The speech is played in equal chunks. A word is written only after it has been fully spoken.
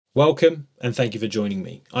Welcome and thank you for joining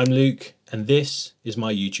me. I'm Luke and this is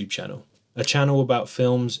my YouTube channel, a channel about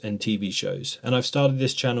films and TV shows. And I've started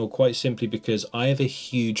this channel quite simply because I have a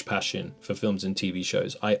huge passion for films and TV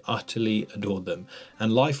shows. I utterly adore them,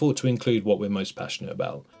 and life ought to include what we're most passionate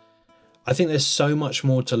about. I think there's so much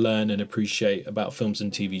more to learn and appreciate about films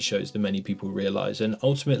and TV shows than many people realise, and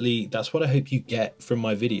ultimately that's what I hope you get from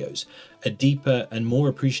my videos. A deeper and more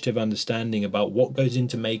appreciative understanding about what goes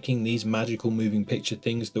into making these magical moving picture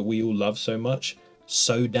things that we all love so much,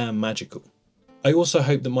 so damn magical. I also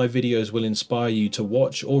hope that my videos will inspire you to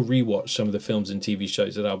watch or rewatch some of the films and TV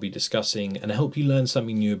shows that I'll be discussing and help you learn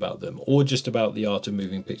something new about them, or just about the art of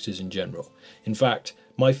moving pictures in general. In fact,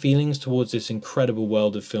 my feelings towards this incredible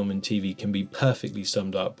world of film and TV can be perfectly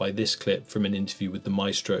summed up by this clip from an interview with the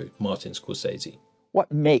maestro, Martin Scorsese.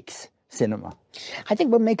 What makes cinema? I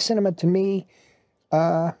think what makes cinema to me,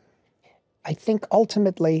 I think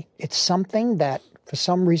ultimately it's something that for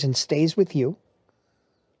some reason stays with you,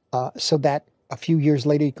 so that a few years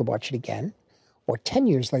later you could watch it again, or 10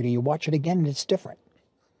 years later you watch it again and it's different.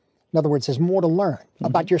 In other words, there's more to learn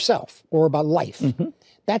about yourself or about life.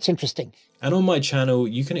 That's interesting. And on my channel,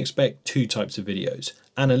 you can expect two types of videos: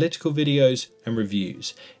 analytical videos and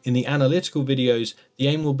reviews. In the analytical videos, the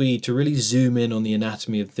aim will be to really zoom in on the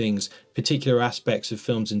anatomy of things, particular aspects of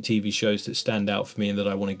films and TV shows that stand out for me and that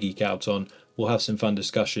I want to geek out on. We'll have some fun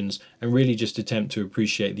discussions and really just attempt to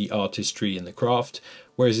appreciate the artistry in the craft.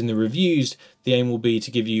 Whereas in the reviews, the aim will be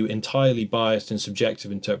to give you entirely biased and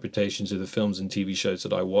subjective interpretations of the films and TV shows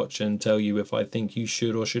that I watch and tell you if I think you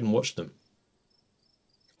should or shouldn't watch them.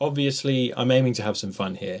 Obviously, I'm aiming to have some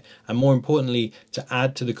fun here, and more importantly, to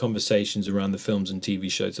add to the conversations around the films and TV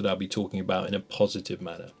shows that I'll be talking about in a positive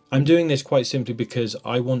manner. I'm doing this quite simply because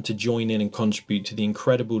I want to join in and contribute to the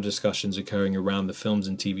incredible discussions occurring around the films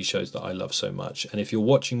and TV shows that I love so much. And if you're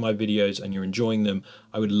watching my videos and you're enjoying them,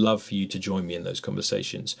 I would love for you to join me in those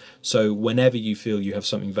conversations. So whenever you feel you have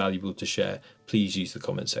something valuable to share, please use the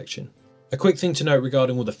comment section. A quick thing to note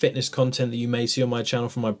regarding all the fitness content that you may see on my channel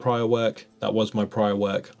from my prior work. That was my prior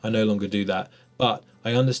work. I no longer do that, but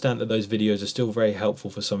I understand that those videos are still very helpful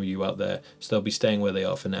for some of you out there, so they'll be staying where they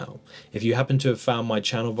are for now. If you happen to have found my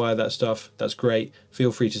channel via that stuff, that's great.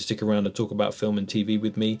 Feel free to stick around and talk about film and TV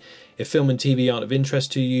with me. If film and TV aren't of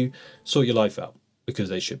interest to you, sort your life out, because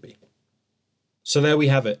they should be. So there we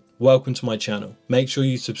have it. Welcome to my channel. Make sure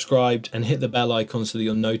you subscribed and hit the bell icon so that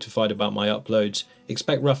you're notified about my uploads.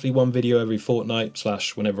 Expect roughly one video every fortnight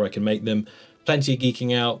 / whenever I can make them. Plenty of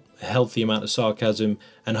geeking out, a healthy amount of sarcasm,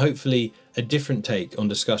 and hopefully a different take on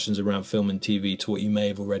discussions around film and TV to what you may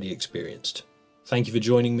have already experienced. Thank you for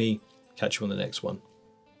joining me. Catch you on the next one.